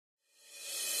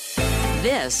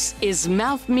This is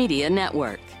Mouth Media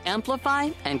Network.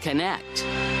 Amplify and connect.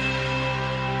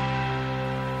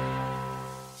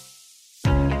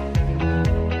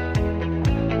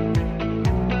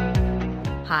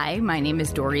 Hi, my name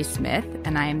is Dory Smith,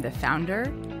 and I am the founder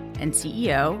and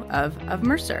CEO of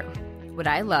Mercer. What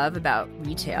I love about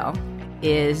retail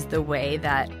is the way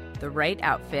that the right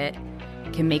outfit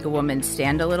can make a woman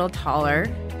stand a little taller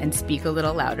and speak a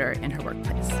little louder in her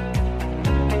workplace.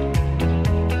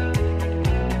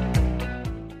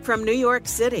 From New York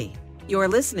City, you're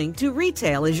listening to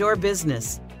Retail is Your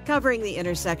Business, covering the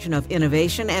intersection of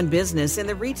innovation and business in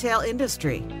the retail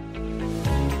industry.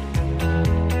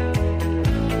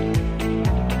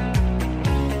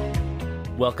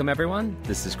 Welcome, everyone.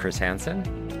 This is Chris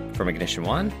Hansen from Ignition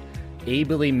One.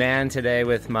 Ably manned today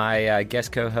with my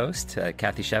guest co-host,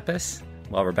 Kathy Shepis,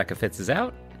 while Rebecca Fitz is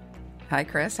out. Hi,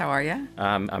 Chris. How are you?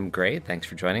 I'm great. Thanks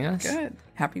for joining us. Good.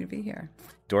 Happy to be here.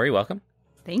 Dory, welcome.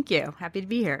 Thank you. Happy to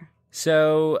be here.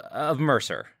 So, of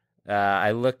Mercer,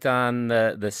 I looked on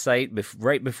the site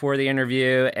right before the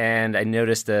interview, and I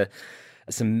noticed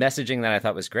some messaging that I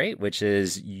thought was great, which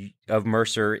is of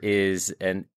Mercer is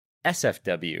an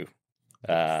SFW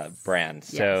brand. Yes.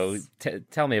 So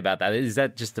tell me about that. Is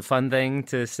that just a fun thing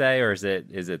to say, or is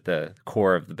it the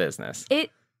core of the business?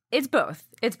 It's both.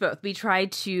 It's both. We try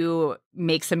to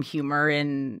make some humor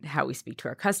in how we speak to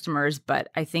our customers, but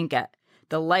I think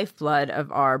the lifeblood of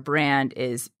our brand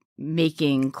is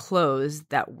making clothes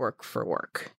that work for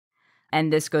work.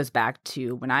 And this goes back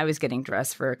to when I was getting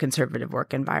dressed for a conservative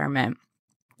work environment.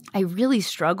 I really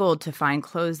struggled to find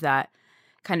clothes that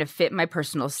kind of fit my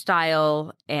personal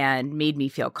style and made me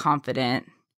feel confident,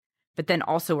 but then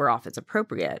also were office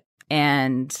appropriate.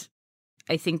 And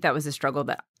I think that was a struggle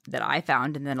that I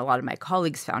found, and then a lot of my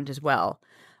colleagues found as well.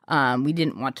 We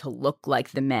didn't want to look like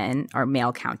our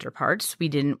male counterparts. We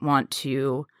didn't want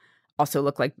to also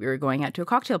look like we were going out to a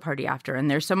cocktail party after.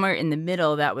 And there's somewhere in the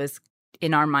middle that was,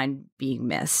 in our mind, being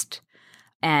missed.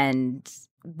 And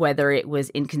whether it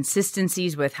was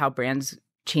inconsistencies with how brands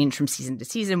changed from season to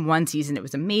season. One season it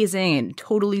was amazing and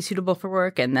totally suitable for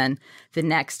work, and then the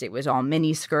next it was all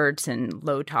mini skirts and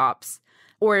low tops,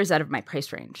 or it was out of my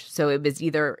price range. So it was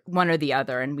either one or the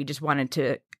other, and we just wanted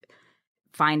to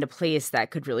find a place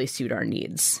that could really suit our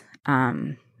needs.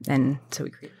 And so we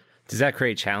created. Does that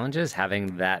create challenges,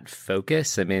 having that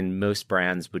focus? I mean, most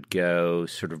brands would go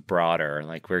sort of broader,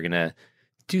 like we're going to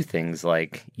do things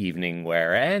like evening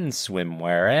wear and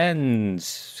swimwear and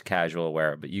casual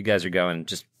wear, but you guys are going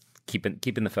just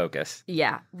keeping the focus.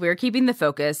 Yeah, we're keeping the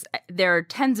focus. There are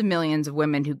tens of millions of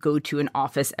women who go to an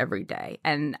office every day,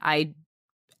 and I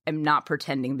am not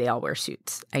pretending they all wear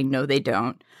suits. I know they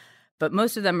don't, but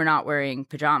most of them are not wearing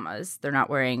pajamas. They're not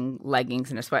wearing leggings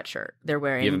and a sweatshirt. They're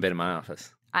wearing. You haven't been in my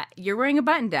office. You're wearing a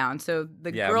button down, so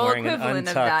the girl equivalent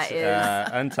of that is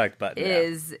untucked button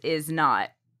is not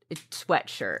a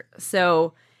sweatshirt.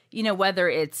 So, whether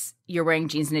it's you're wearing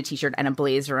jeans and a t-shirt and a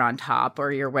blazer on top,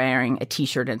 or you're wearing a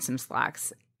t-shirt and some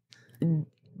slacks,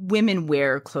 women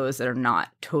wear clothes that are not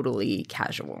totally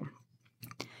casual.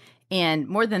 And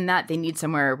more than that, they need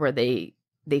somewhere where they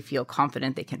feel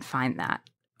confident they can find that.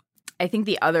 I think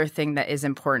the other thing that is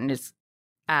important is,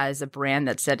 as a brand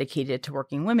that's dedicated to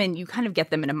working women, you kind of get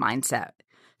them in a mindset.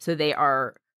 So they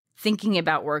are thinking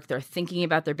about work, they're thinking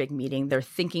about their big meeting, they're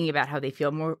thinking about how they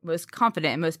feel most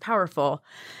confident and most powerful.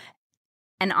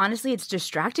 And honestly, it's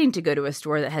distracting to go to a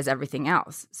store that has everything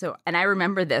else. So, and I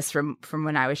remember this from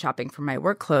when I was shopping for my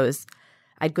work clothes.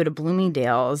 I'd go to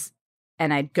Bloomingdale's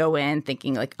and I'd go in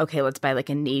thinking like, okay, let's buy like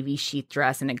a navy sheath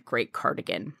dress and a great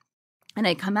cardigan. And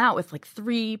I'd come out with like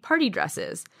 3 party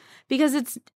dresses,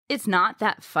 because it's not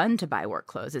that fun to buy work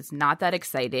clothes. It's not that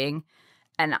exciting.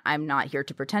 And I'm not here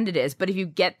to pretend it is. But if you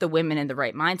get the women in the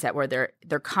right mindset where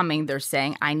they're coming, they're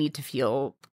saying, I need to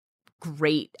feel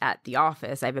great at the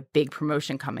office, I have a big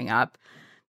promotion coming up,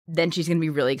 then she's going to be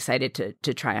really excited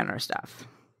to try on our stuff.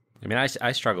 I mean,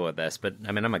 I struggle with this, but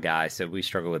I mean, I'm a guy, so we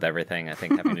struggle with everything, I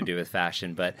think, having to do with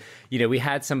fashion. But, we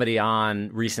had somebody on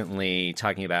recently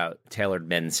talking about tailored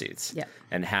men's suits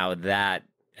and how that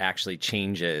actually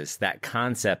changes that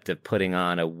concept of putting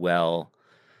on a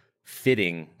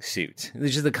well-fitting suit.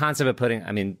 It's just the concept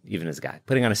of even as a guy,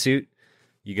 putting on a suit,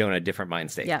 you go in a different mind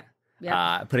state.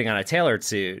 Yeah. Putting on a tailored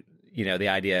suit, the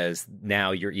idea is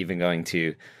now you're even going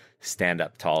to stand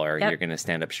up taller, you're going to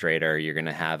stand up straighter, you're going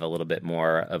to have a little bit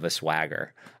more of a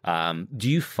swagger. Have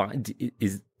you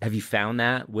found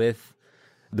that with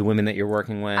the women that you're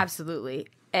working with? Absolutely.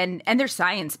 And there's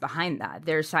science behind that.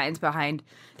 There's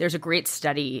a great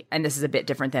study, and this is a bit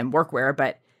different than workwear,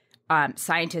 but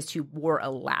scientists who wore a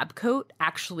lab coat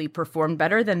actually performed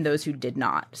better than those who did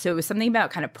not. So it was something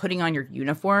about kind of putting on your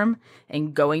uniform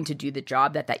and going to do the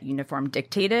job that uniform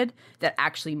dictated that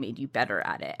actually made you better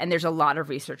at it. And there's a lot of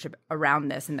research around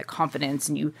this and the confidence,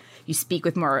 and you speak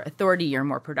with more authority, you're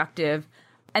more productive.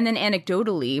 And then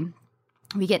anecdotally,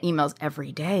 we get emails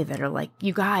every day that are like,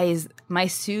 you guys, my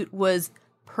suit was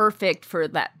perfect for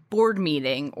that board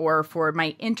meeting or for my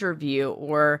interview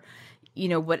or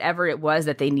whatever it was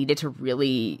that they needed to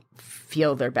really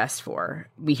feel their best for.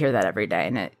 We hear that every day,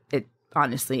 and it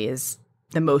honestly is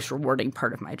the most rewarding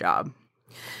part of my job.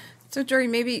 So, Dory,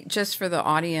 maybe just for the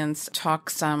audience, talk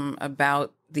some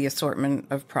about the assortment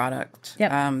of product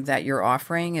that you're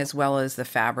offering, as well as the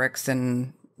fabrics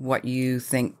and what you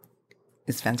think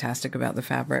is fantastic about the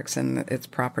fabrics and its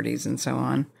properties and so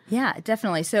on. Yeah,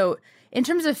 definitely. So in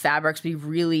terms of fabrics, we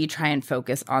really try and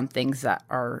focus on things that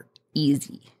are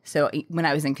easy. So when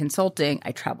I was in consulting,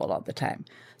 I traveled all the time.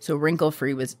 So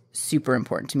wrinkle-free was super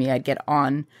important to me. I'd get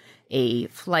on a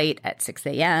flight at 6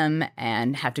 a.m.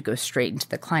 and have to go straight into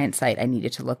the client site. I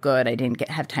needed to look good. I didn't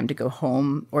have time to go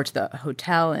home or to the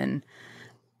hotel and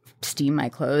steam my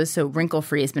clothes. So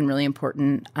wrinkle-free has been really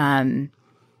important.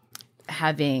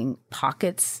 Having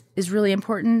pockets is really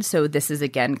important. So this is,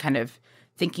 again, kind of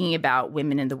thinking about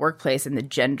women in the workplace and the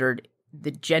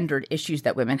gendered issues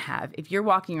that women have. If you're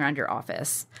walking around your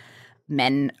office,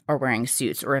 men are wearing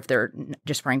suits, or if they're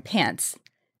just wearing pants,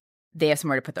 they have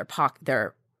somewhere to put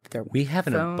their We have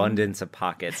an phone. Abundance of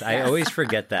pockets. I always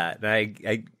forget that.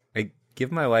 And I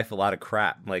give my wife a lot of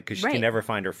crap, because she can never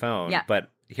find her phone. Yeah. But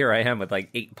here I am with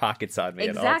 8 pockets on me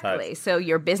at all times. Exactly. So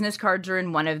your business cards are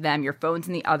in one of them, your phone's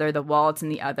in the other, the wallet's in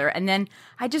the other. And then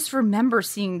I just remember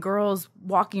seeing girls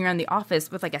walking around the office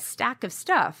with a stack of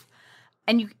stuff.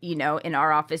 And in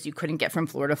our office, you couldn't get from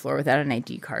floor to floor without an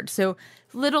ID card. So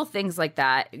little things like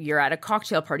that. You're at a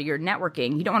cocktail party, you're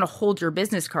networking. You don't want to hold your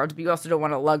business cards, but you also don't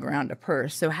want to lug around a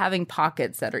purse. So having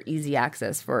pockets that are easy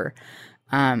access for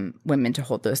women to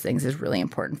hold those things is really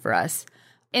important for us.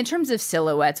 In terms of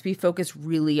silhouettes, we focus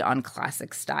really on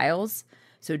classic styles.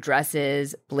 So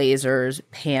dresses, blazers,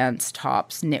 pants,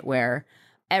 tops, knitwear.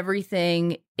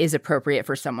 Everything is appropriate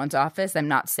for someone's office. I'm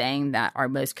not saying that our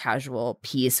most casual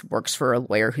piece works for a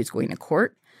lawyer who's going to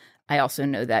court. I also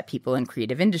know that people in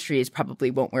creative industries probably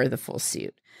won't wear the full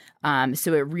suit.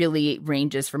 So it really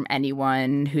ranges from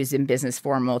anyone who's in business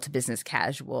formal to business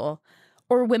casual,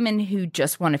 or women who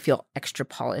just want to feel extra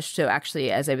polished. So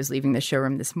actually, as I was leaving the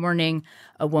showroom this morning,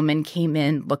 a woman came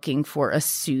in looking for a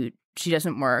suit. She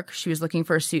doesn't work. She was looking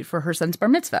for a suit for her son's bar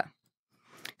mitzvah.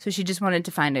 So she just wanted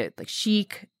to find a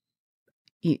chic,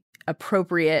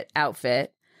 appropriate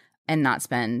outfit and not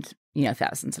spend,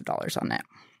 thousands of dollars on it.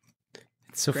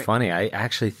 It's so funny. I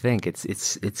actually think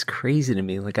it's crazy to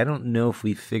me. I don't know if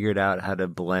we figured out how to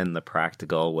blend the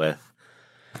practical with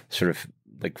sort of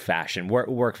fashion,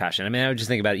 work fashion. I mean, I was just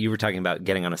thinking about, you were talking about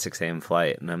getting on a 6 a.m.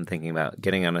 flight, and I'm thinking about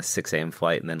getting on a 6 a.m.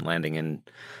 flight and then landing in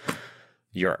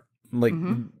Europe.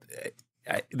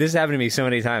 This happened to me so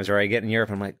many times where I get in Europe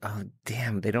and I'm like, oh,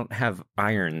 damn, they don't have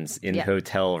irons in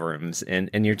hotel rooms. And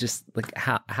you're just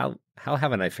how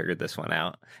haven't I figured this one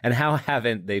out? And how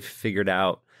haven't they figured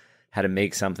out how to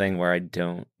make something where I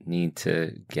don't need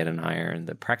to get an iron?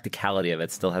 The practicality of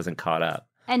it still hasn't caught up.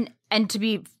 And to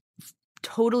be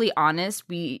totally honest,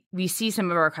 we see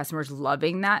some of our customers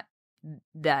loving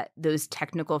those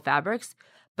technical fabrics,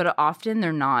 but often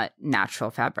they're not natural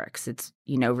fabrics. It's,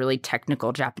 really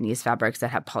technical Japanese fabrics that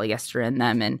have polyester in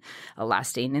them and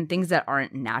elastane and things that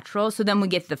aren't natural. So then we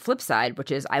get the flip side,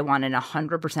 which is I want an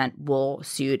 100% wool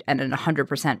suit and an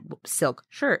 100% silk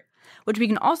shirt, which we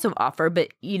can also offer.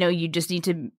 But, you just need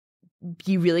to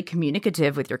be really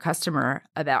communicative with your customer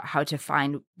about how to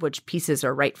find which pieces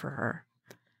are right for her.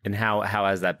 And how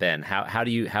has that been? How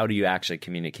do you actually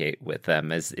communicate with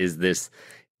them? Is this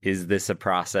a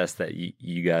process that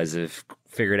you guys have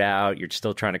figured out? You're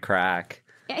still trying to crack?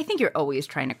 I think you're always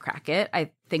trying to crack it.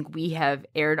 I think we have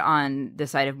erred on the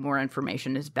side of more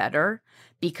information is better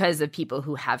because of people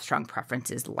who have strong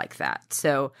preferences like that.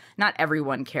 So not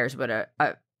everyone cares what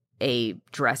a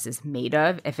dress is made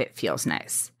of if it feels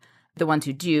nice. The ones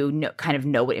who do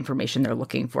know what information they're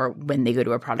looking for when they go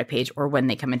to a product page or when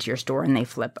they come into your store and they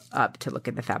flip up to look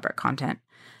at the fabric content.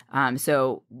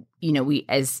 We,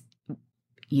 as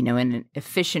in an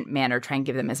efficient manner, try and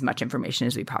give them as much information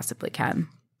as we possibly can.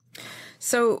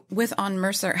 So with On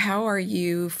Mercer, how are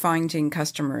you finding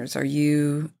customers? Are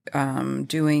you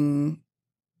doing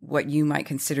what you might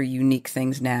consider unique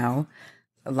things now,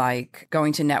 like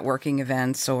going to networking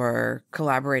events or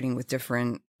collaborating with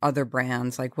different other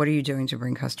brands? What are you doing to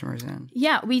bring customers in?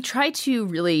 Yeah, we try to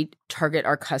really target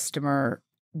our customer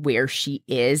where she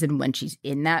is and when she's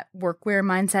in that workwear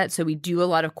mindset. So we do a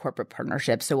lot of corporate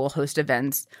partnerships. So we'll host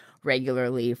events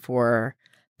regularly for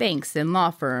banks and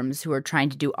law firms who are trying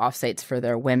to do offsites for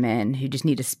their women who just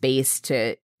need a space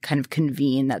to kind of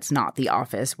convene that's not the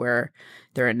office where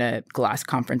they're in a glass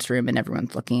conference room and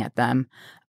everyone's looking at them.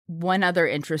 One other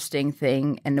interesting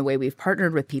thing and the way we've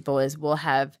partnered with people is we'll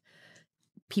have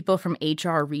people from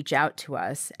HR reach out to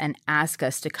us and ask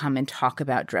us to come and talk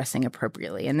about dressing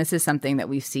appropriately. And this is something that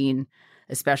we've seen,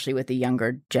 especially with the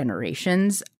younger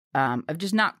generations, of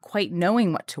just not quite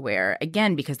knowing what to wear.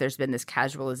 Again, because there's been this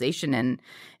casualization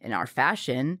in our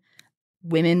fashion.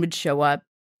 Women would show up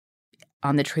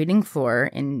on the trading floor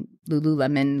in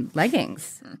Lululemon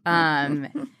leggings.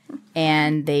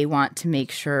 And they want to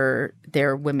make sure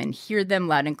their women hear them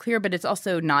loud and clear, but it's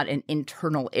also not an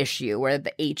internal issue where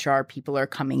the HR people are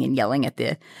coming and yelling at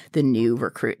the new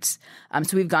recruits.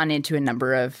 So we've gone into a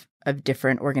number of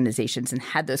different organizations and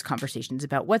had those conversations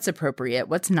about what's appropriate,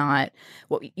 what's not,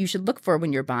 what you should look for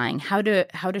when you're buying, how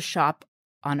to shop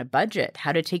on a budget,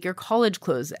 how to take your college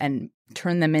clothes and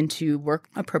turn them into work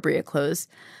appropriate clothes.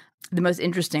 The most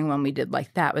interesting one we did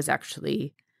like that was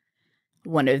actually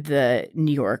one of the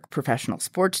New York professional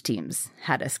sports teams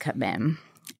had us come in.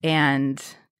 And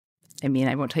I mean,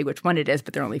 I won't tell you which one it is,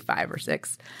 but there are only 5 or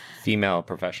 6. Female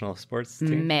professional sports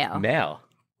team? Male.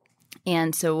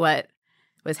 And so what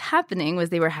was happening was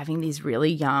they were having these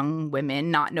really young women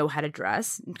not know how to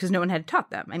dress because no one had taught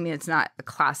them. I mean, it's not a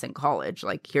class in college,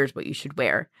 like, here's what you should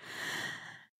wear.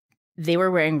 They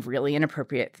were wearing really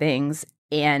inappropriate things,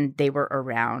 and they were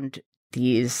around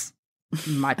these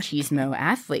machismo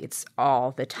athletes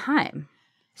all the time.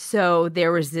 So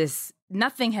there was this,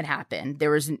 nothing had happened. There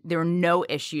were no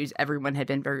issues. Everyone had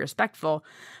been very respectful,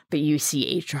 but you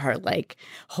see HR like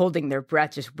holding their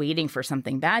breath, just waiting for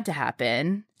something bad to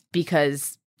happen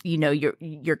because, you know,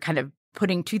 you're kind of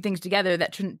putting two things together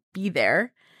that shouldn't be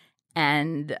there.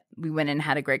 And we went and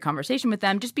had a great conversation with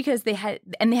them just because they had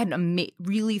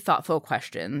really thoughtful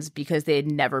questions because they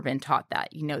had never been taught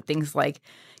that. You know, things like,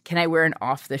 can I wear an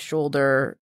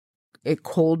off-the-shoulder, a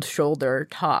cold shoulder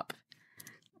top?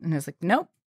 And I was like, nope,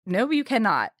 you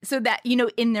cannot. So that, you know,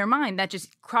 in their mind, that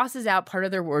just crosses out part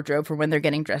of their wardrobe for when they're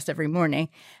getting dressed every morning.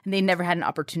 And they never had an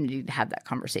opportunity to have that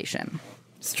conversation.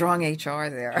 Strong HR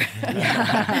there.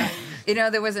 You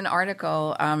know, there was an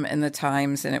article in the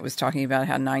Times, and it was talking about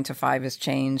how 9 to 5 has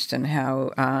changed and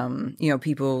how, you know,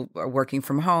 people are working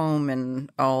from home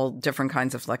and all different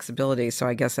kinds of flexibility. So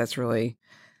I guess that's really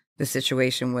the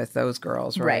situation with those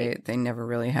girls, right? They never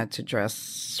really had to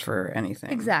dress for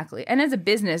anything. Exactly. And as a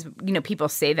business, you know, people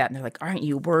say that and they're like, aren't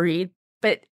you worried?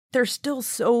 But there's still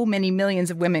so many millions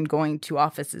of women going to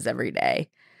offices every day.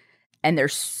 And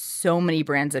there's so many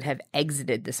brands that have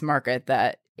exited this market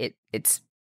that it's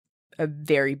a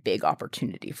very big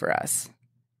opportunity for us.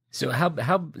 So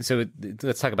so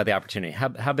let's talk about the opportunity.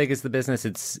 How big is the business?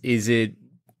 Is it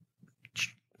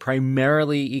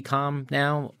primarily e-com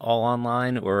now, all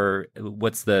online, or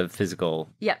what's the physical?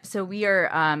 Yeah, so we are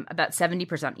about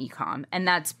 70% e-com, and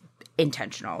that's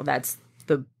intentional. That's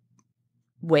the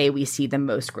way we see the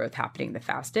most growth happening the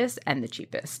fastest and the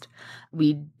cheapest.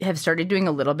 We have started doing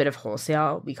a little bit of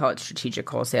wholesale. We call it strategic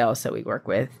wholesale. So we work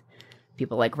with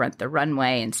people like Rent the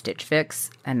Runway and Stitch Fix,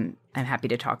 and I'm happy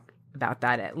to talk about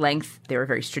that at length. They were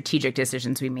very strategic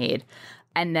decisions we made.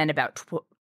 And then about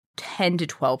 10 to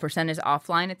 12% is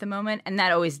offline at the moment, and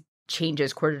that always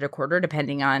changes quarter to quarter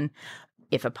depending on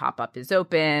if a pop-up is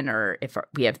open or if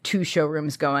we have 2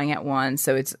 showrooms going at once.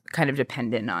 So it's kind of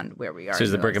dependent on where we are. So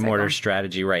is the brick and mortar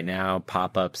strategy right now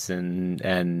pop-ups and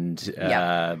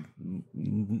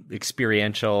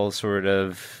experiential sort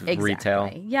of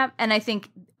retail? Yeah. And I think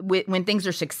when things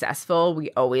are successful, we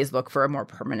always look for a more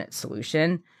permanent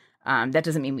solution. That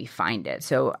doesn't mean we find it.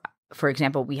 So, for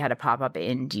example, we had a pop-up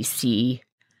in DC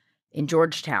in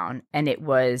Georgetown, and it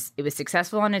was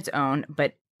successful on its own,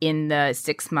 but in the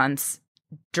 6 months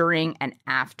during and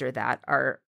after that,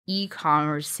 our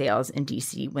e-commerce sales in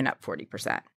DC went up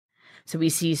 40%. So we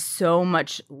see so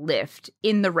much lift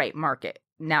in the right market.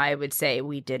 Now, I would say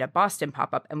we did a Boston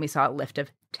pop-up and we saw a lift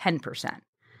of 10%.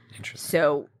 Interesting.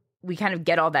 So we kind of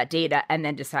get all that data and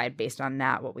then decide based on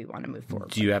that what we want to move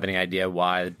forward Do you have any idea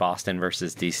why Boston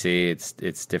versus DC,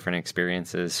 it's different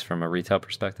experiences from a retail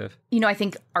perspective? You know, I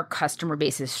think our customer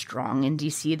base is strong in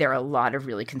DC. There are a lot of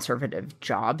really conservative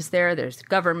jobs there. There's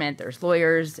government, there's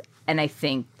lawyers, and I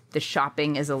think the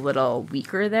shopping is a little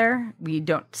weaker there. We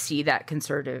don't see that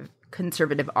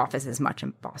conservative office as much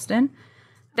in Boston.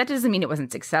 That doesn't mean it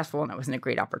wasn't successful and it wasn't a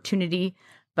great opportunity,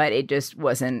 but it just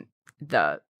wasn't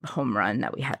the home run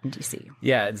that we had in DC.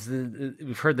 Yeah,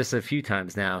 we've heard this a few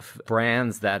times now.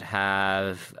 Brands that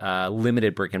have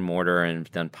limited brick and mortar and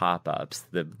have done pop-ups,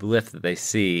 the lift that they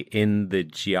see in the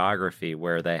geography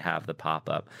where they have the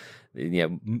pop-up,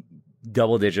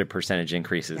 double-digit percentage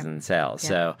increases in sales.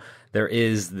 So there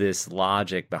is this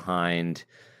logic behind,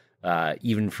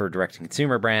 even for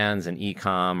direct-to-consumer brands and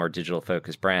e-com or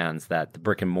digital-focused brands, that the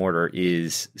brick and mortar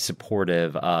is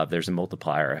supportive of. There's a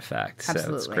multiplier effect.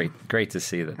 Absolutely. So it's great to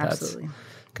see that that's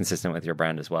consistent with your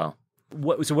brand as well.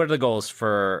 So what are the goals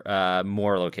for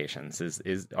more locations?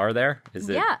 Are there?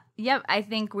 Yeah. I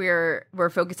think we're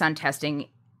focused on testing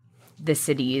the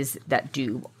cities that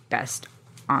do best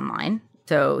online.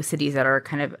 So cities that are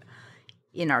kind of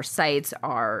in our sites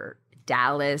are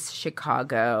Dallas,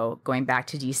 Chicago, going back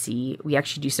to DC. We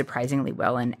actually do surprisingly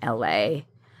well in LA.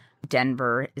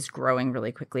 Denver is growing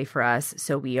really quickly for us.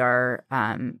 So we are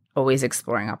always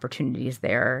exploring opportunities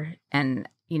there. And,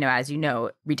 as you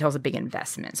know, retail is a big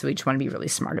investment. So we just want to be really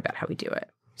smart about how we do it.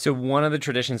 So one of the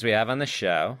traditions we have on the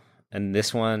show, and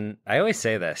this one, I always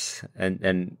say this,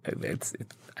 and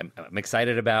I'm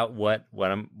excited about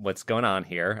what's going on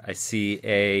here. I see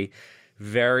a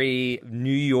very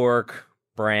New York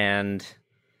brand,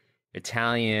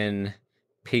 Italian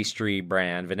pastry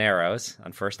brand, Venero's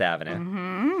on First Avenue.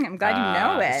 Mm-hmm. I'm glad you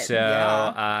know it. So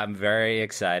I'm very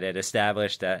excited.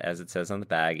 Established, as it says on the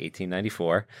bag,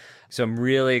 1894. So I'm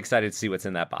really excited to see what's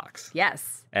in that box.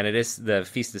 Yes. And it is the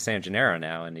Feast of San Gennaro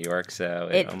now in New York, so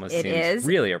it almost seems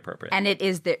really appropriate. And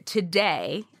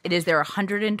today, it is their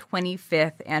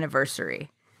 125th anniversary.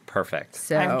 Perfect.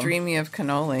 So I'm dreaming of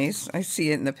cannolis. I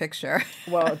see it in the picture.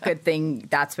 Well, good thing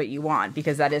that's what you want,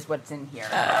 because that is what's in here.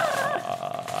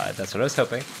 That's what I was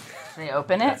hoping. Should I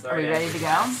open it? Are we ready to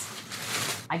go?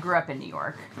 I grew up in New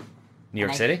York. New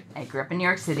York City? I grew up in New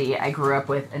York City. I grew up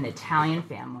with an Italian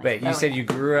family. Wait, you said you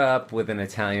grew up with an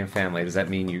Italian family. Does that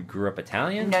mean you grew up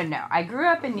Italian? No. I grew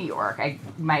up in New York.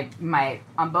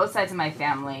 On both sides of my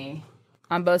family,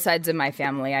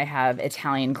 I have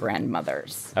Italian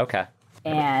grandmothers. Okay.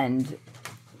 And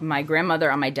my grandmother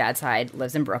on my dad's side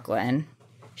lives in Brooklyn.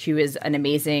 She was an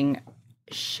amazing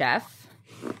chef.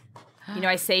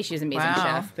 I say she was an amazing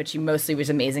chef, but she mostly was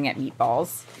amazing at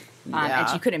meatballs. And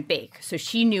she couldn't bake. So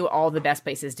she knew all the best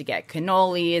places to get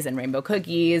cannolis and rainbow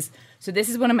cookies. So this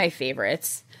is one of my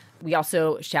favorites. We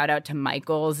also shout out to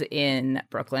Michael's in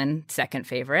Brooklyn, second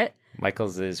favorite.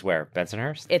 Michael's is where?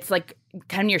 Bensonhurst? It's like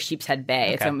kind of near Sheepshead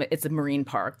Bay. Okay. It's a marine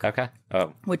park. Okay.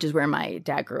 Oh. Which is where my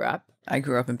dad grew up. I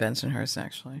grew up in Bensonhurst,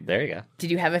 actually. There you go.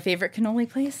 Did you have a favorite cannoli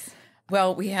place?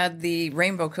 Well, we had the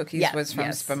rainbow cookies was from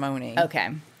Spumoni. Okay.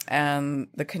 And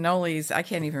the cannolis, I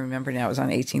can't even remember now. It was on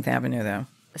 18th Avenue, though.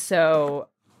 So,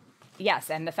 yes,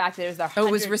 and the fact that it was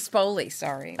it was Rispoli,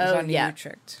 sorry. It was on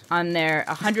Utrecht. On their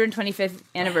 125th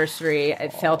anniversary,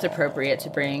 it felt appropriate to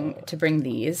bring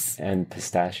these. And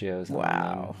pistachios.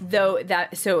 Wow.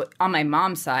 So on my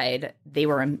mom's side, they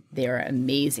were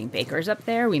amazing bakers up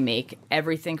there. We make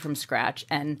everything from scratch,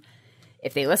 and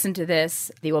if they listen to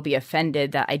this, they will be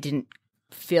offended that I didn't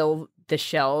fill the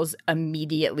shells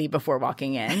immediately before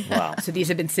walking in. Wow. So these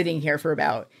have been sitting here for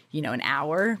about, an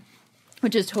hour,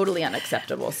 which is totally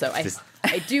unacceptable. So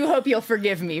I do hope you'll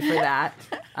forgive me for that.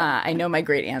 I know my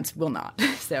great aunts will not.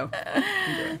 So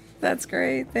that's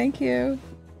great. Thank you.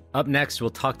 Up next, we'll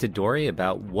talk to Dory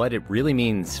about what it really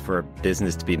means for a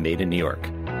business to be made in New York.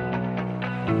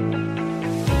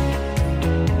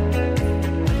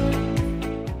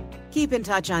 Keep in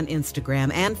touch on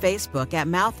Instagram and Facebook at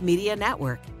Mouth Media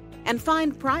Network. And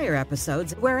find prior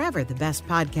episodes wherever the best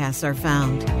podcasts are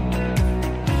found.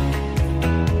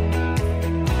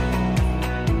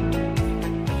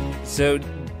 So,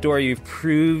 Dory, you've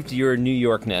proved your New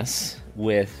Yorkness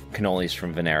with cannolis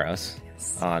from Venero's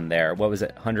on there. What was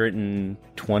it?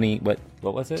 120? What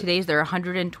was it? Today's their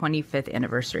 125th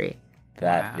anniversary.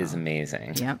 That is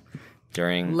amazing. Yep.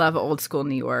 Love old school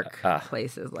New York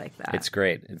places like that. It's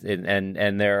great.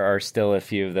 And there are still a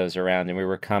few of those around. And we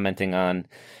were commenting on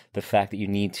the fact that you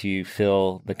need to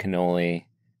fill the cannoli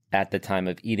at the time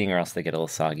of eating or else they get a little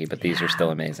soggy. But these are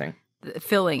still amazing. The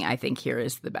filling, I think, here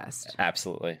is the best.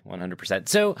 Absolutely. 100%.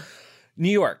 So,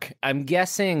 New York. I'm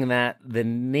guessing that the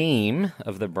name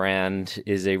of the brand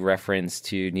is a reference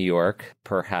to New York,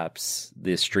 perhaps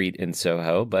the street in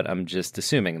Soho, but I'm just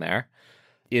assuming there.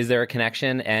 Is there a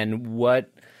connection, and what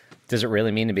does it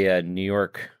really mean to be a New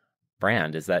York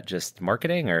brand? Is that just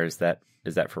marketing, or is that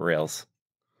for reals?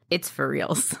 It's for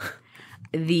reals.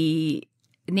 The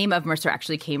name of Mercer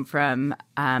actually came from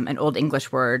an old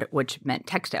English word which meant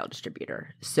textile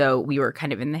distributor. So we were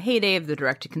kind of in the heyday of the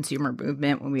direct-to-consumer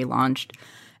movement when we launched.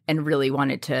 and really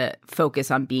wanted to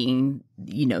focus on being,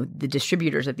 the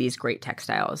distributors of these great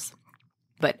textiles.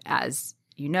 But as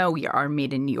you know, we are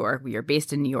made in New York. We are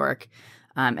based in New York.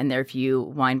 And there are a few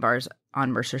wine bars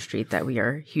on Mercer Street that we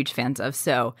are huge fans of.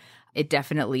 So it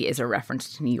definitely is a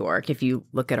reference to New York. If you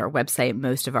look at our website,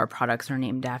 most of our products are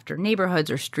named after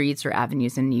neighborhoods or streets or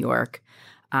avenues in New York.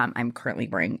 I'm currently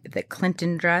wearing the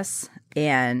Clinton dress,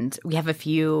 and we have a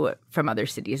few from other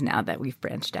cities now that we've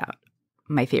branched out.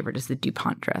 My favorite is the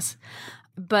DuPont dress.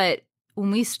 But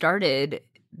when we started,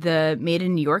 the Made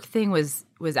in New York thing was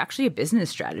actually a business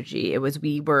strategy.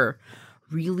 We were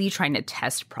really trying to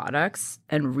test products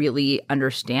and really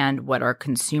understand what our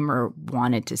consumer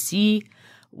wanted to see.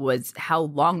 Was how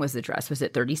long was the dress? Was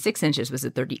it 36 inches? Was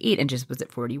it 38 inches? Was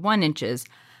it 41 inches?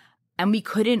 And we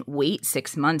couldn't wait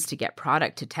 6 months to get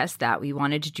product to test that. We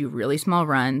wanted to do really small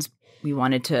runs. We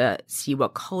wanted to see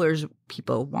what colors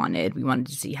people wanted. We wanted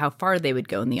to see how far they would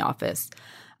go in the office.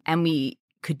 And we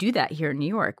could do that here in New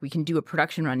York. We can do a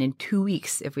production run in 2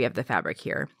 weeks if we have the fabric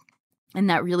here. And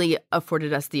that really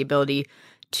afforded us the ability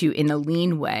to, in a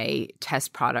lean way,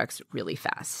 test products really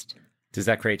fast. Does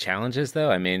that create challenges,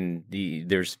 though? I mean,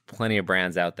 there's plenty of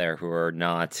brands out there who are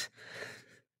not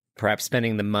perhaps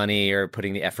spending the money or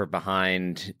putting the effort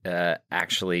behind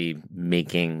actually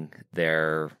making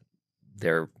their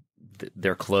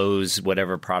clothes,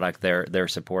 whatever product they're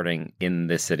supporting in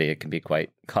this city. It can be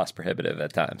quite cost prohibitive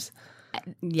at times.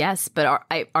 Yes, but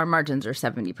our margins are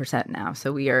 70% now.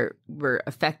 So we're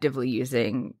effectively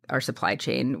using our supply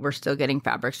chain. We're still getting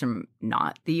fabrics from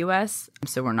not the US.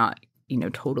 So we're not,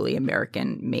 totally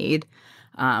American made.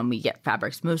 We get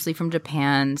fabrics mostly from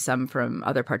Japan, some from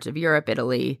other parts of Europe,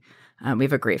 Italy. We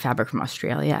have a great fabric from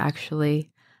Australia, actually.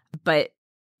 But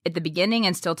at the beginning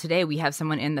and still today, we have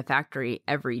someone in the factory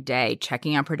every day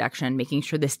checking on production, making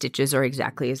sure the stitches are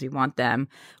exactly as we want them.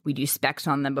 We do specs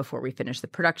on them before we finish the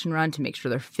production run to make sure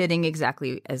they're fitting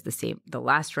exactly as the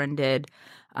last run did.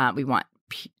 We want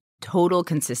total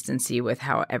consistency with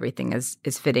how everything is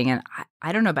fitting. And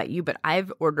I don't know about you, but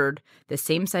I've ordered the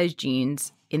same size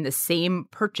jeans in the same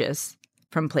purchase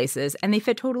from places, and they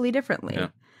fit totally differently. Yeah.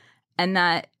 And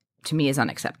that, to me, is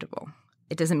unacceptable.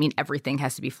 It doesn't mean everything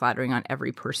has to be flattering on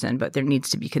every person, but there needs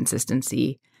to be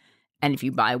consistency. And if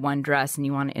you buy one dress and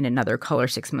you want it in another color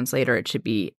 6 months later, it should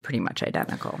be pretty much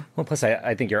identical. Well, plus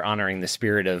I think you're honoring the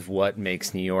spirit of what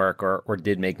makes New York or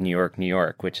did make New York, New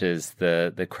York, which is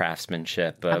the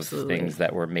craftsmanship of Absolutely. Things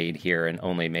that were made here and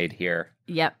only made here.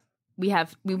 Yep.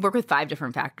 We work with 5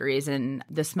 different factories, and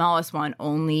the smallest one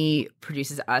only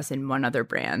produces us and one other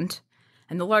brand.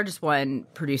 And the largest one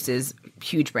produces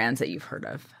huge brands that you've heard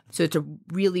of. So it's a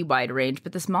really wide range.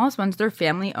 But the smallest ones, they're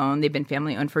family owned. They've been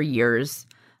family owned for years.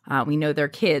 We know their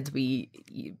kids. We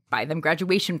buy them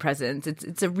graduation presents.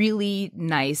 It's a really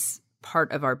nice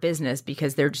part of our business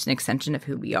because they're just an extension of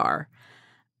who we are.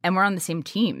 And we're on the same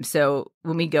team. So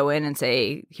when we go in and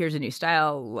say, here's a new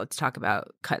style, let's talk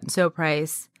about cut and sew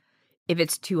price. If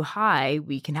it's too high,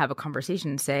 we can have a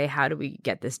conversation and say, how do we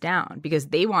get this down? Because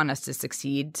they want us to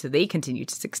succeed, so they continue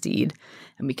to succeed,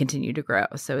 and we continue to grow.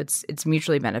 So it's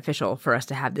mutually beneficial for us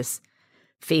to have this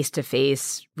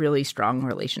face-to-face, really strong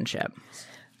relationship.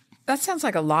 That sounds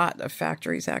like a lot of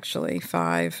factories, actually.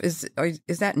 5. Is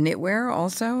that knitwear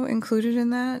also included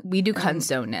in that? We do cut and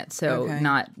sew knit, so okay.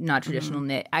 not traditional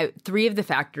knit. 3 of the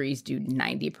factories do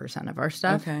 90% of our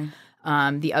stuff. Okay.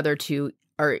 The other 2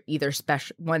 are either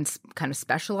one's kind of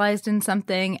specialized in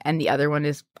something, and the other one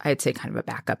is, I'd say, kind of a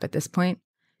backup at this point.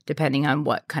 Depending on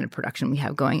what kind of production we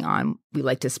have going on, we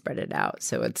like to spread it out.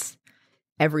 So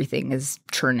everything is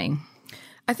churning.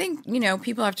 I think,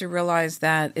 people have to realize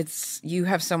that you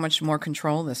have so much more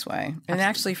control this way. And Absolutely.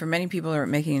 Actually, for many people who are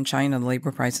making in China, the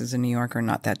labor prices in New York are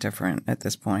not that different at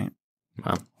this point.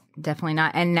 Wow. Definitely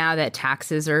not. And now that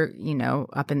taxes are,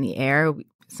 up in the air,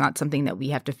 it's not something that we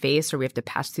have to face or we have to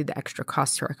pass through the extra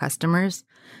costs to our customers.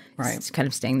 Right. It's kind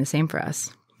of staying the same for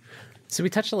us. So we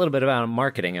touched a little bit about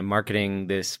marketing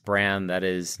this brand that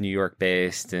is New York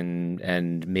based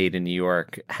and made in New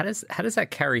York. How does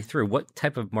that carry through? What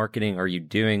type of marketing are you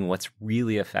doing? What's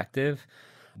really effective?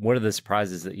 What are the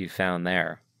surprises that you found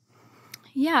there?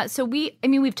 Yeah, so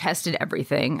we've tested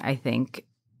everything. I think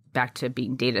back to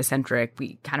being data centric,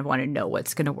 we kind of want to know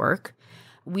what's going to work.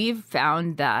 We've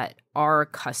found that our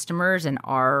customers and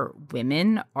our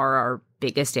women are our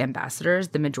biggest ambassadors.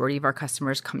 The majority of our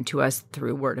customers come to us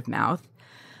through word of mouth.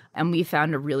 And we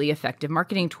found a really effective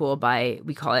marketing tool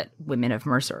we call it Women of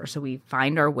Mercer. So we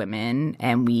find our women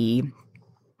and we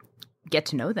get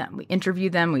to know them. We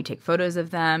interview them, we take photos of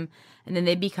them, and then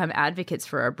they become advocates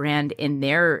for our brand in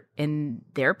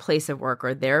their place of work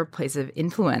or their place of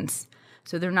influence.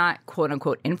 So they're not quote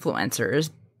unquote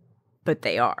influencers, but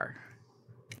they are.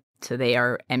 So they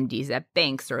are MDs at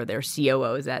banks or they're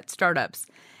COOs at startups.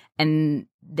 And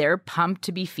they're pumped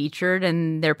to be featured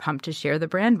and they're pumped to share the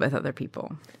brand with other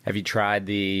people. Have you tried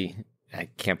I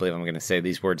can't believe I'm going to say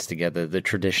these words together, the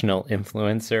traditional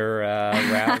influencer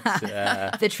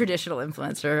route? The traditional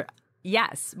influencer.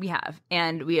 Yes, we have.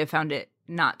 And we have found it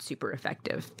not super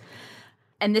effective.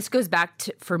 And this goes back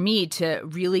to, for me, to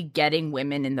really getting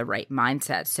women in the right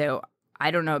mindset. So I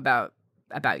don't know about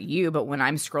you, but when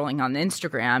I'm scrolling on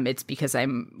Instagram, it's because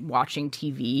I'm watching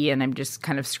TV and I'm just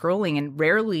kind of scrolling, and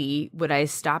rarely would I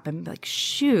stop and be like,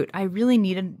 shoot, I really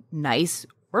need a nice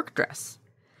work dress.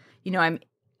 You know, I'm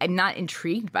not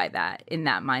intrigued by that in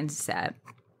that mindset.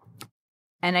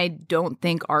 And I don't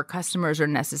think our customers are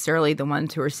necessarily the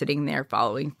ones who are sitting there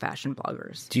following fashion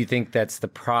bloggers. Do you think that's the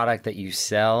product that you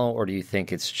sell, or do you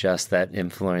think it's just that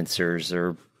influencers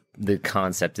or the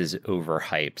concept is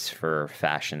overhyped for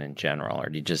fashion in general, or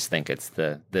do you just think it's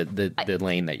the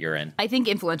lane that you're in? I think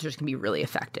influencers can be really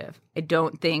effective. I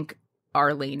don't think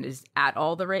our lane is at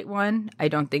all the right one. I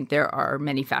don't think there are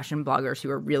many fashion bloggers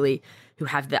who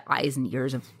have the eyes and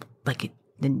ears of like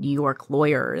the New York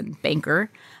lawyer and banker.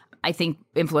 I think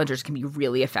influencers can be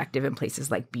really effective in places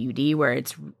like beauty, where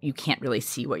you can't really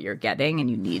see what you're getting and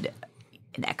you need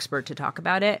an expert to talk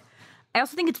about it. I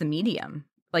also think it's the medium.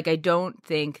 Like, I don't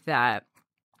think that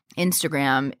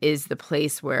Instagram is the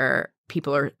place where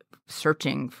people are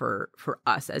searching for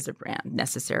us as a brand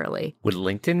necessarily. Would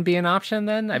LinkedIn be an option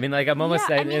then? I mean, like,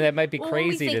 that might be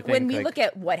crazy to think. When we look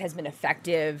at what has been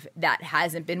effective that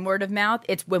hasn't been word of mouth,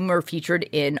 it's when we're featured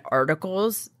in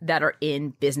articles that are in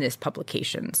business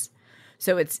publications.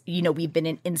 So it's, we've been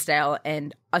in InStyle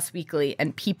and Us Weekly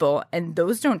and People, and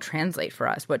those don't translate for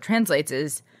us. What translates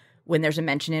is when there's a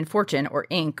mention in Fortune or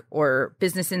Inc. or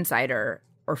Business Insider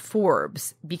or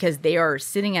Forbes, because they are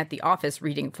sitting at the office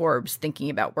reading Forbes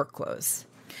thinking about work clothes.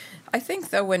 I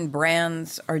think, though, when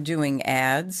brands are doing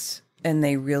ads and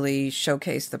they really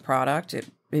showcase the product,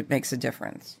 it makes a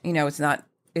difference. It's not,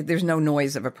 there's no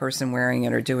noise of a person wearing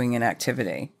it or doing an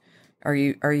activity. Are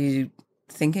you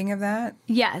thinking of that?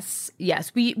 Yes.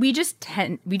 We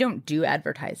don't do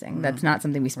advertising. That's not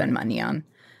something we spend money on,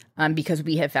 because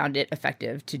we have found it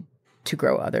effective to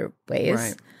grow other ways.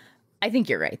 Right. I think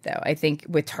you're right, though. I think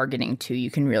with targeting, too,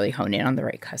 you can really hone in on the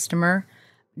right customer.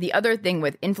 The other thing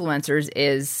with influencers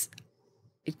is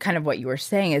kind of what you were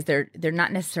saying, is they're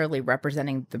not necessarily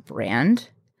representing the brand,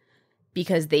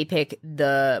 because they pick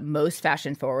the most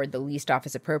fashion forward, the least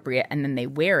office appropriate, and then they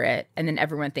wear it, and then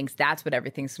everyone thinks that's what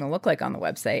everything's going to look like on the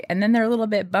website. And then they're a little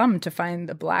bit bummed to find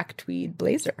the black tweed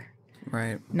blazer.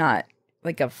 Right. Not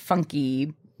like a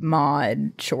funky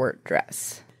mod short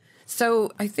dress.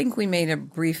 So I think you made a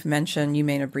brief mention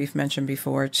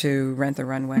before to Rent the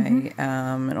Runway,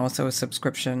 and also a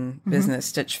subscription business,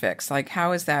 Stitch Fix. Like,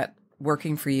 how is that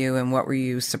working for you, and what were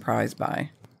you surprised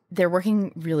by? They're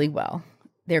working really well.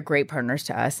 They're great partners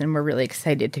to us, and we're really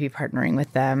excited to be partnering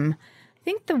with them. I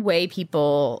think the way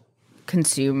people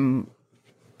consume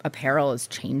apparel is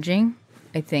changing.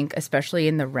 I think, especially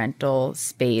in the rental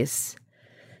space,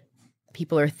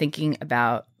 people are thinking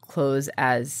about clothes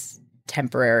as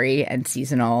temporary and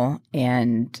seasonal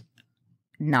and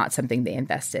not something they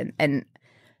invest in. And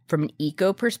from an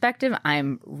eco perspective,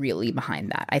 I'm really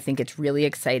behind that. I think it's really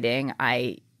exciting.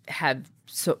 I have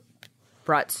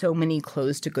brought so many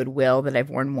clothes to Goodwill that I've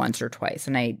worn once or twice,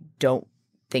 and I don't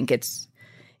think it's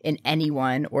in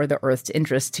anyone or the Earth's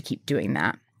interest to keep doing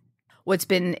that. What's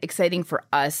been exciting for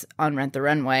us on Rent the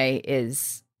Runway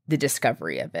is the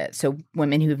discovery of it. So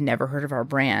women who've never heard of our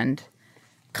brand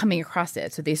coming across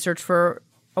it. So they search for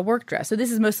a work dress. So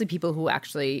this is mostly people who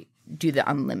actually do the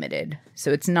unlimited. So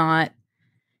it's not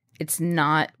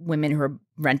women who are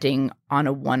renting on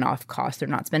a one-off cost. They're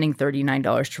not spending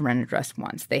 $39 to rent a dress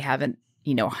once. They have a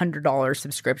 $100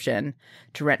 subscription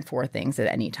to rent 4 things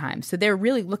at any time. So they're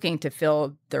really looking to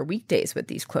fill their weekdays with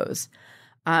these clothes.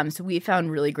 So we found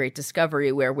really great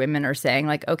discovery where women are saying,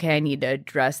 like, okay, I need a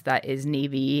dress that is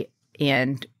navy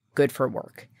and good for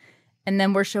work. And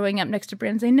then we're showing up next to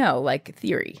brands they know, like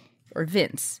Theory or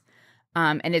Vince.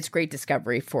 And it's great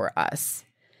discovery for us.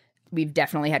 We've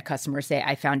definitely had customers say,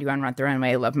 I found you on Rent the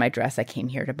Runway. I love my dress. I came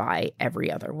here to buy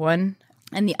every other one.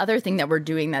 And the other thing that we're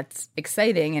doing that's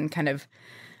exciting and kind of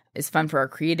is fun for our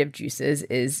creative juices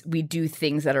is we do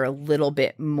things that are a little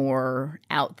bit more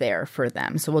out there for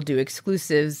them. So we'll do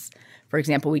exclusives. For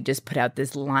example, we just put out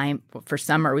this lime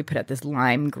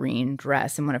green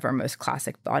dress in one of our most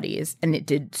classic bodies. And it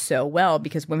did so well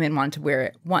because women wanted to wear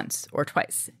it once or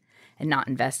twice and not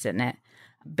invest in it.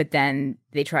 But then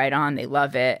they try it on, they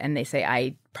love it, and they say,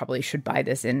 I probably should buy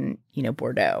this in,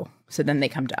 Bordeaux. So then they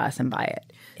come to us and buy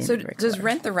it. So does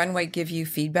Rent the Runway give you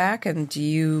feedback, and do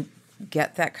you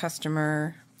get that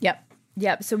customer?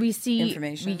 Yep. So we see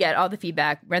information? We get all the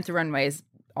feedback. Rent the Runways,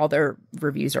 all their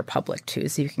reviews are public too,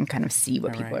 so you can kind of see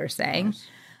what people are saying.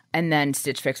 And then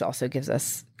Stitch Fix also gives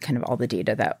us kind of all the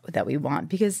data that we want,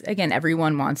 because again,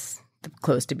 everyone wants the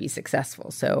clothes to be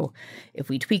successful. So if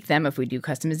we tweak them, if we do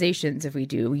customizations, if we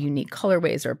do unique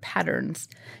colorways or patterns,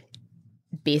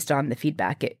 based on the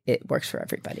feedback, it works for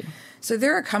everybody. So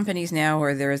there are companies now,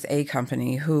 or there is a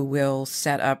company who will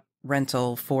set up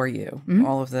rental for you,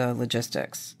 all of the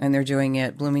logistics, and they're doing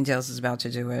it. Bloomingdale's is about to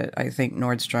do it. I think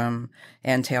Nordstrom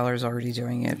and Taylor's already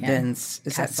doing it. Vince,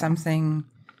 is that something?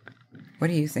 What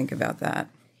do you think about that?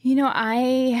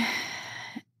 I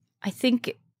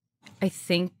think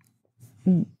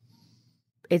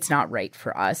it's not right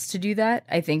for us to do that.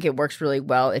 I think it works really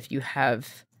well if you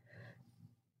have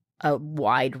a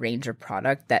wide range of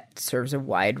product that serves a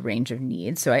wide range of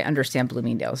needs. So I understand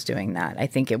Bloomingdale's doing that. I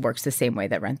think it works the same way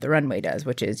that Rent the Runway does,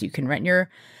 which is you can rent your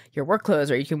work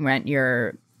clothes, or you can rent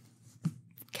your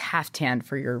caftan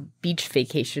for your beach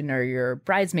vacation, or your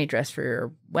bridesmaid dress for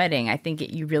your wedding. I think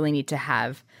you really need to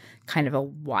have kind of a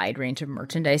wide range of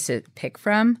merchandise to pick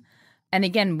from. And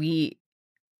again, we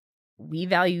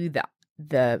value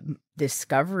the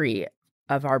discovery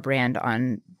of our brand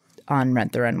on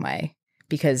Rent the Runway,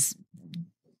 because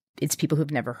it's people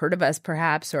who've never heard of us,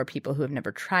 perhaps, or people who have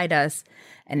never tried us,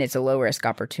 and it's a low risk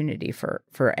opportunity for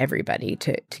everybody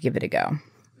to give it a go.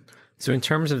 So in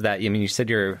terms of that, I mean, you said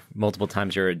multiple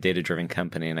times you're a data-driven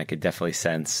company, and I could definitely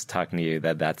sense talking to you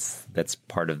that's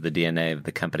part of the DNA of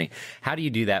the company. How do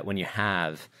you do that when you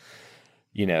have,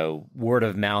 word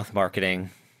of mouth marketing,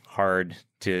 hard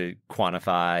to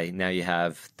quantify? Now you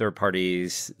have third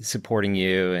parties supporting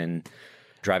you and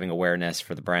driving awareness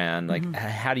for the brand. Like,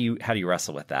 how do you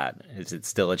wrestle with that? Is it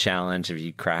still a challenge? Have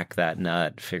you cracked that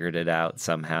nut, figured it out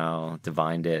somehow,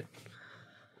 divined it?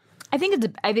 I think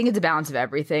it's a balance of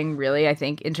everything, really. I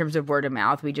think in terms of word of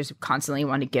mouth, we just constantly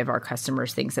want to give our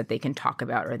customers things that they can talk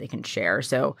about or they can share.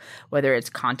 So whether it's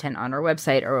content on our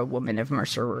website or a woman of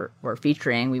Mercer we're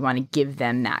featuring, we want to give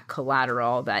them that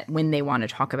collateral that when they want to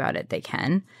talk about it, they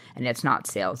can, and it's not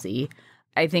salesy.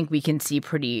 I think we can see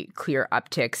pretty clear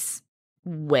upticks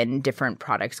when different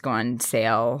products go on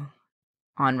sale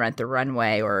on Rent the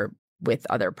Runway or with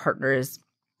other partners.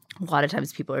 A lot of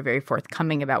times people are very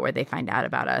forthcoming about where they find out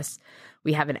about us.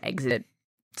 We have an exit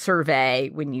survey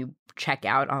when you check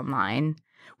out online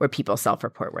where people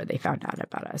self-report where they found out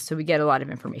about us. So we get a lot of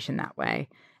information that way.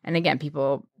 And again,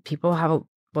 people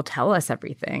will tell us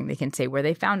everything. They can say where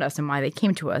they found us and why they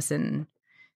came to us, and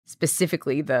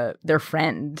specifically their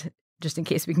friend, just in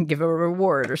case we can give a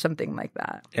reward or something like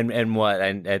that. And what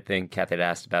I think Kathy had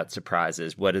asked about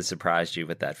surprises. What has surprised you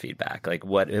with that feedback? Like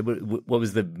what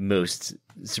was the most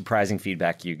surprising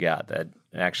feedback you got that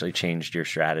actually changed your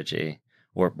strategy,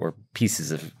 or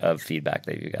pieces of feedback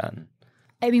that you've gotten?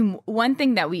 I mean, one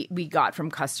thing that we got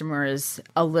from customers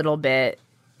a little bit,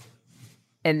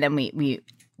 and then we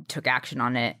took action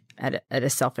on it at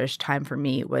a selfish time for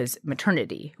me, was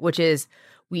maternity, which is,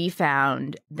 we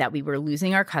found that we were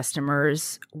losing our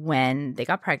customers when they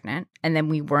got pregnant, and then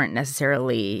we weren't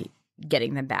necessarily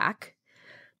getting them back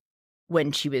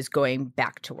when she was going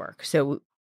back to work. So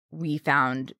we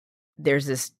found there's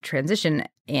this transition,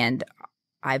 and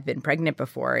I've been pregnant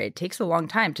before. It takes a long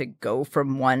time to go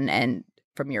from one end,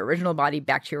 from your original body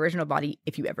back to your original body,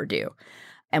 if you ever do.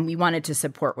 And we wanted to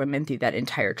support women through that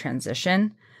entire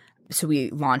transition. So we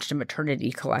launched a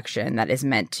maternity collection that is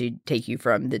meant to take you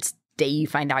from this day you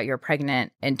find out you're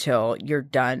pregnant until you're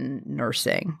done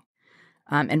nursing,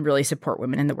 and really support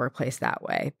women in the workplace that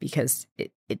way, because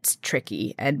it's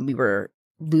tricky, and we were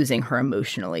losing her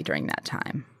emotionally during that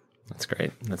time. That's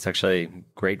great. That's actually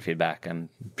great feedback. I'm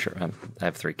sure I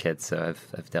have 3 kids, so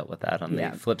I've dealt with that on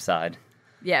the flip side.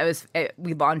 Yeah,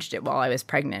 we launched it while I was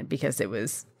pregnant because it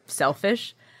was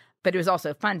selfish, but it was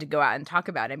also fun to go out and talk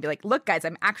about it and be like, look, guys,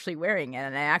 I'm actually wearing it,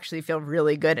 and I actually feel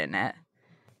really good in it.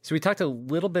 So we talked a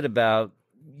little bit about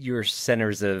your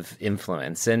centers of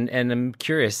influence, and I'm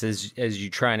curious, as you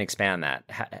try and expand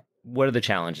that, what are the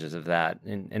challenges of that,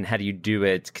 and how do you do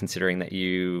it, considering that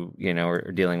you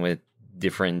are dealing with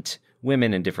different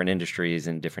women in different industries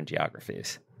and different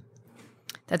geographies?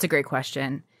 That's a great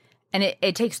question, and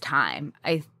it takes time.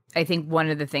 I think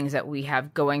one of the things that we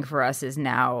have going for us is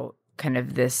now kind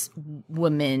of this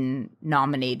women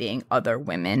nominating other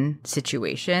women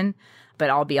situation. But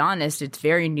I'll be honest, it's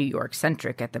very New York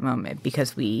centric at the moment,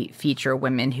 because we feature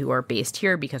women who are based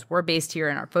here because we're based here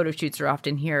and our photo shoots are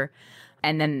often here.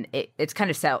 And then it's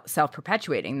kind of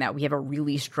self-perpetuating that we have a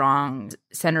really strong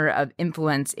center of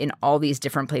influence in all these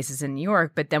different places in New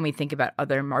York. But then we think about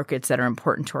other markets that are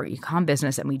important to our e-com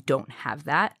business, and we don't have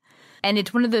that. And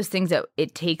it's one of those things that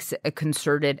it takes a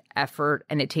concerted effort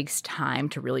and it takes time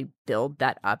to really build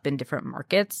that up in different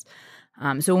markets.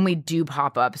 So when we do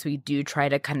pop-ups, we do try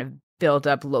to kind of build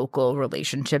up local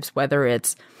relationships, whether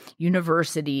it's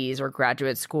universities or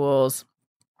graduate schools,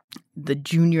 the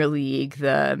junior league,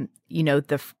 the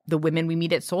women we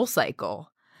meet at SoulCycle.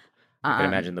 I can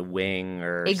imagine the Wing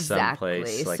or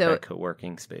someplace like that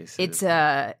co-working space. It's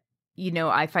I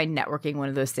find networking one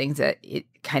of those things that it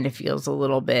kind of feels a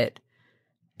little bit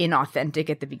inauthentic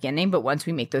at the beginning, but once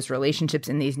we make those relationships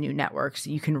in these new networks,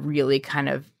 you can really kind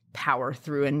of power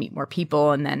through and meet more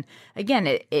people. And then again,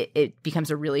 it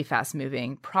becomes a really fast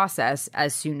moving process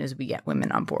as soon as we get women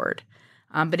on board.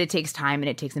 But it takes time and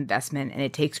it takes investment and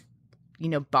it takes,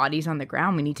 bodies on the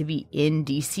ground. We need to be in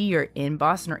DC or in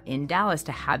Boston or in Dallas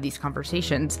to have these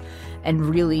conversations and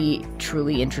really,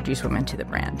 truly introduce women to the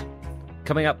brand.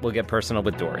 Coming up, we'll get personal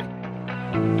with Dory.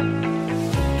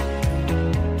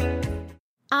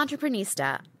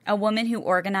 Entreprenista, a woman who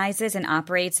organizes and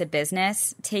operates a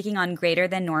business, taking on greater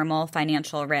than normal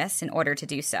financial risks in order to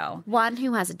do so. One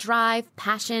who has a drive,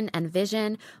 passion, and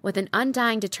vision with an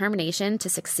undying determination to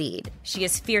succeed. She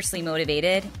is fiercely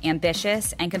motivated,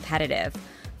 ambitious, and competitive,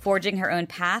 forging her own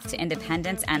path to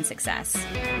independence and success.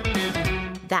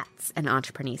 That's an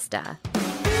Entreprenista.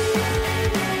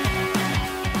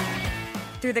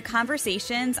 Through the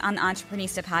conversations on the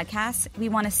Entreprenista podcast, we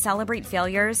want to celebrate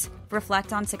failures,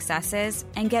 reflect on successes,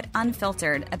 and get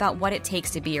unfiltered about what it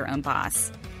takes to be your own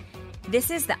boss.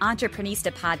 This is the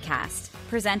Entreprenista podcast,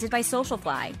 presented by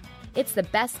Socialfly. It's the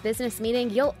best business meeting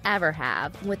you'll ever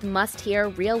have, with must-hear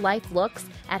real-life looks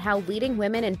at how leading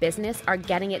women in business are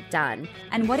getting it done,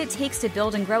 and what it takes to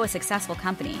build and grow a successful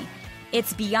company.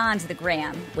 It's beyond the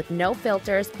gram, with no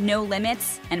filters, no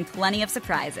limits, and plenty of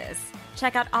surprises.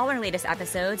 Check out all our latest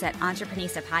episodes at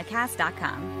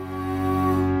entreprenistapodcast.com.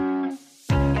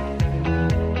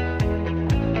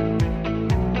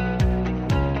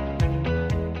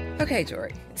 Okay,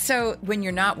 Dory. So when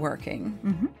you're not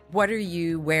working, what are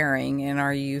you wearing, and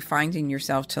are you finding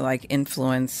yourself to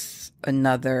influence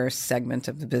another segment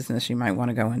of the business you might want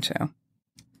to go into?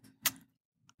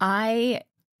 I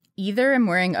either am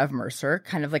wearing of Mercer,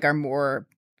 kind of like our more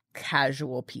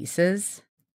casual pieces,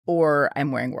 or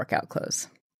I'm wearing workout clothes.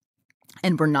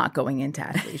 And we're not going into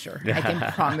athleisure. I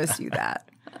can promise you that.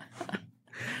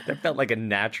 That felt like a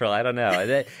natural. I don't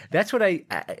know. That's what I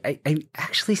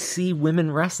actually see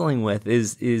women wrestling with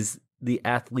is the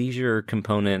athleisure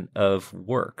component of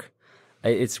work.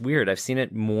 It's weird. I've seen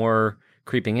it more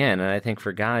creeping in, and I think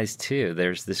for guys too,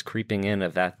 there's this creeping in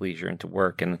of athleisure into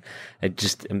work, and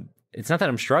it's not that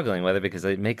I'm struggling with it because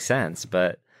it makes sense,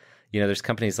 but there's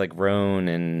companies like Roan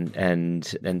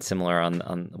and similar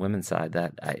on the women's side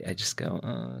that I just go,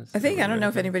 I don't know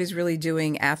if anybody's really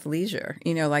doing athleisure.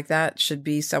 That should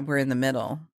be somewhere in the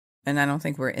middle. And I don't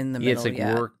think we're in the middle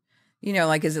yet. Work.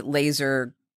 Is it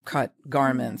laser cut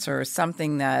garments or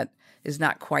something that is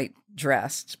not quite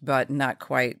dressed, but not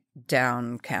quite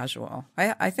down casual?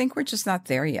 I think we're just not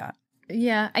there yet.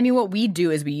 Yeah. I mean, what we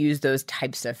do is we use those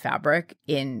types of fabric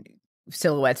in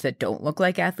silhouettes that don't look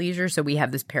like athleisure. So we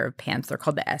have this pair of pants. They're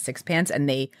called the Essex pants, and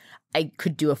I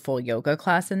could do a full yoga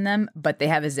class in them, but they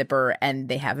have a zipper and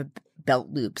they have a belt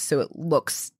loop, so it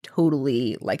looks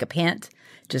totally like a pant.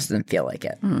 Just doesn't feel like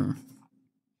it.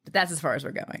 But that's as far as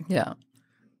we're going. Yeah. All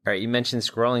right. You mentioned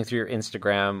scrolling through your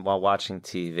Instagram while watching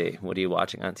TV. What are you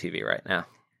watching on TV right now?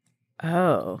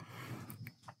 Oh.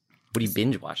 What are you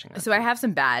binge watching? So I have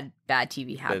some bad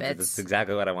TV habits. That's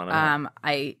exactly what I want to know.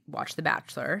 I watch The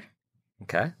Bachelor.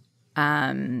 Okay.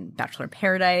 Bachelor in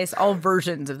Paradise, all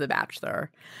versions of The Bachelor.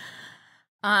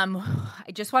 I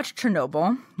just watched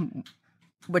Chernobyl,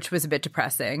 which was a bit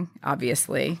depressing,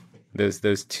 obviously.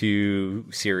 Those two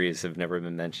series have never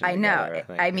been mentioned. I know.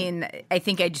 Together, I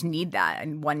think I just need that,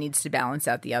 and one needs to balance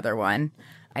out the other one.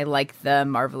 I like The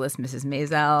Marvelous Mrs.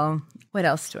 Maisel. What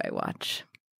else do I watch?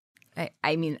 My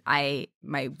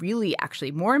really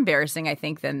actually more embarrassing, I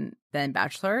think, than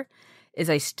Bachelor is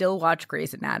I still watch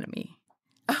Grey's Anatomy.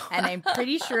 And I'm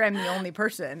pretty sure I'm the only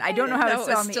person. I don't know how it's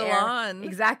still on the air.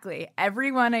 Exactly.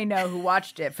 Everyone I know who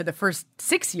watched it for the first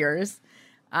 6 years,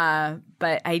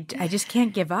 but I just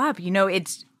can't give up.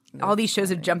 It's all these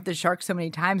shows have jumped the shark so many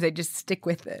times. I just stick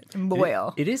with it. I'm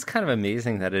loyal. It is kind of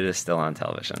amazing that it is still on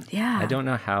television. Yeah. I don't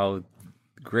know how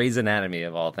Grey's Anatomy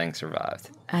of all things survived.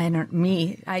 I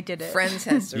did it. Friends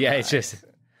has survived. Yeah, it's just.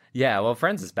 Yeah, well,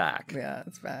 Friends is back. Yeah,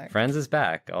 it's back. Friends is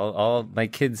back. All my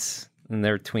kids and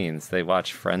they're tweens. They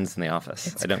watch Friends and The Office.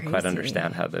 It's I don't quite crazy.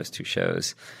 understand how those two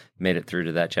shows made it through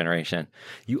to that generation.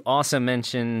 You also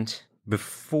mentioned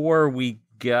before we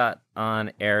got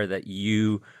on air that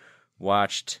you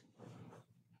watched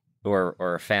or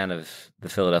a fan of the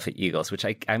Philadelphia Eagles, which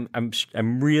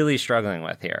I'm really struggling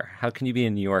with here. How can you be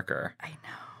a New Yorker?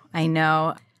 I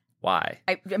know. Why?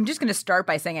 I'm just going to start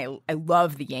by saying I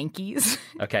love the Yankees.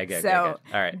 Okay, good. So,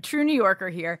 good. All right. True New Yorker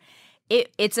here.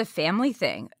 It's a family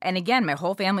thing. And again, my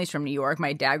whole family's from New York.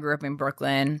 My dad grew up in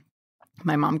Brooklyn.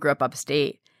 My mom grew up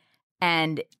upstate.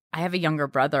 And I have a younger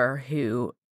brother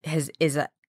who is an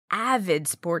avid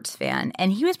sports fan.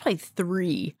 And he was probably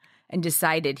 3 and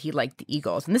decided he liked the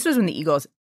Eagles. And this was when the Eagles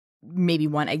maybe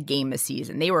won a game a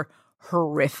season. They were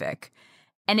horrific.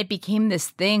 And it became this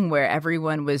thing where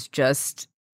everyone was just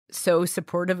so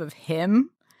supportive of him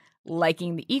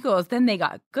liking the Eagles. Then they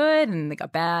got good and they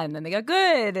got bad and then they got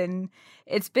good. And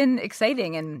it's been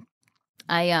exciting. And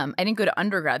I didn't go to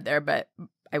undergrad there, but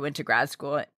I went to grad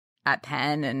school at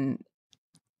Penn, and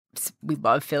we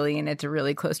love Philly, and it's a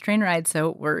really close train ride.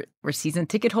 So we're season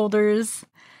ticket holders.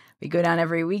 We go down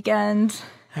every weekend.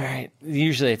 All right.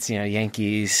 Usually it's,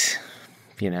 Yankees,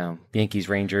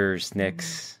 Rangers,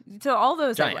 Knicks. So all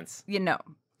those Giants. No,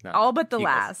 all but the Eagles.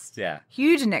 last. Yeah.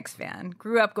 Huge Knicks fan.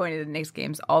 Grew up going to the Knicks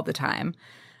games all the time.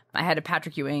 I had a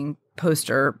Patrick Ewing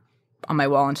poster on my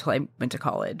wall until I went to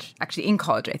college. Actually, in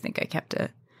college, I think I kept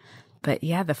it. But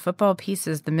yeah, the football piece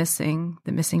is the missing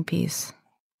piece.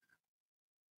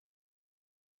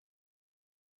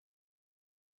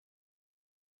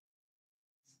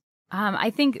 I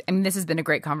think this has been a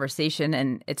great conversation,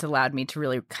 and it's allowed me to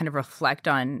really kind of reflect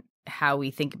on how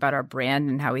we think about our brand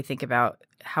and how we think about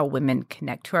how women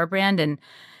connect to our brand. And,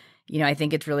 I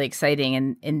think it's really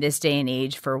exciting in this day and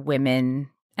age for women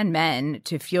and men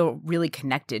to feel really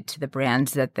connected to the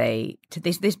brands that they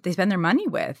spend their money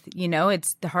with.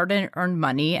 It's the hard-earned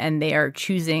money, and they are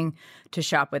choosing to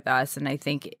shop with us. And I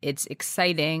think it's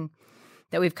exciting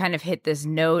that we've kind of hit this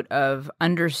note of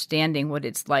understanding what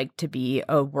it's like to be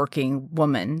a working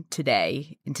woman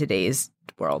today in today's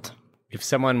world. If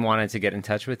someone wanted to get in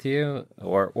touch with you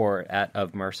or at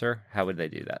Of Mercer, how would they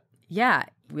do that? Yeah,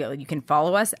 well, you can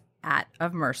follow us at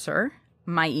Of Mercer.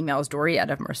 My email is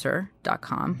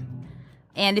dory@ofmercer.com.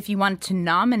 And if you want to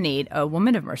nominate a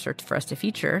woman of Mercer for us to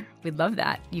feature, we'd love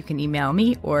that. You can email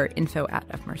me or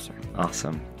info@ofmercer.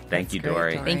 Awesome. Thank you, great,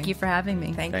 Dory. Dory. Thank you for having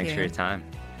me. Thanks for your time.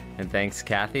 And thanks,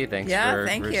 Kathy. Thanks Yeah, for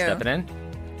thank you. stepping in.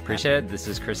 Appreciate it. This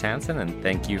is Chris Hansen, and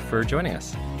thank you for joining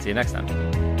us. See you next time.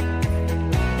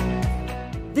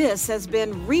 This has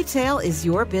been Retail is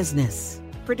Your Business,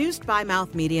 produced by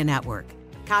Mouth Media Network.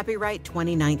 Copyright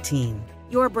 2019.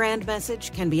 Your brand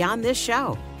message can be on this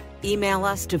show. Email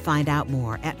us to find out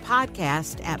more at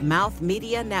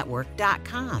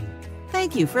podcast@mouthmedianetwork.com.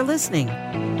 Thank you for listening.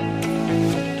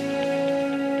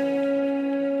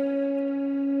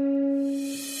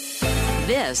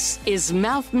 This is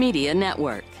Mouth Media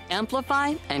Network.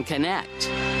 Amplify and connect.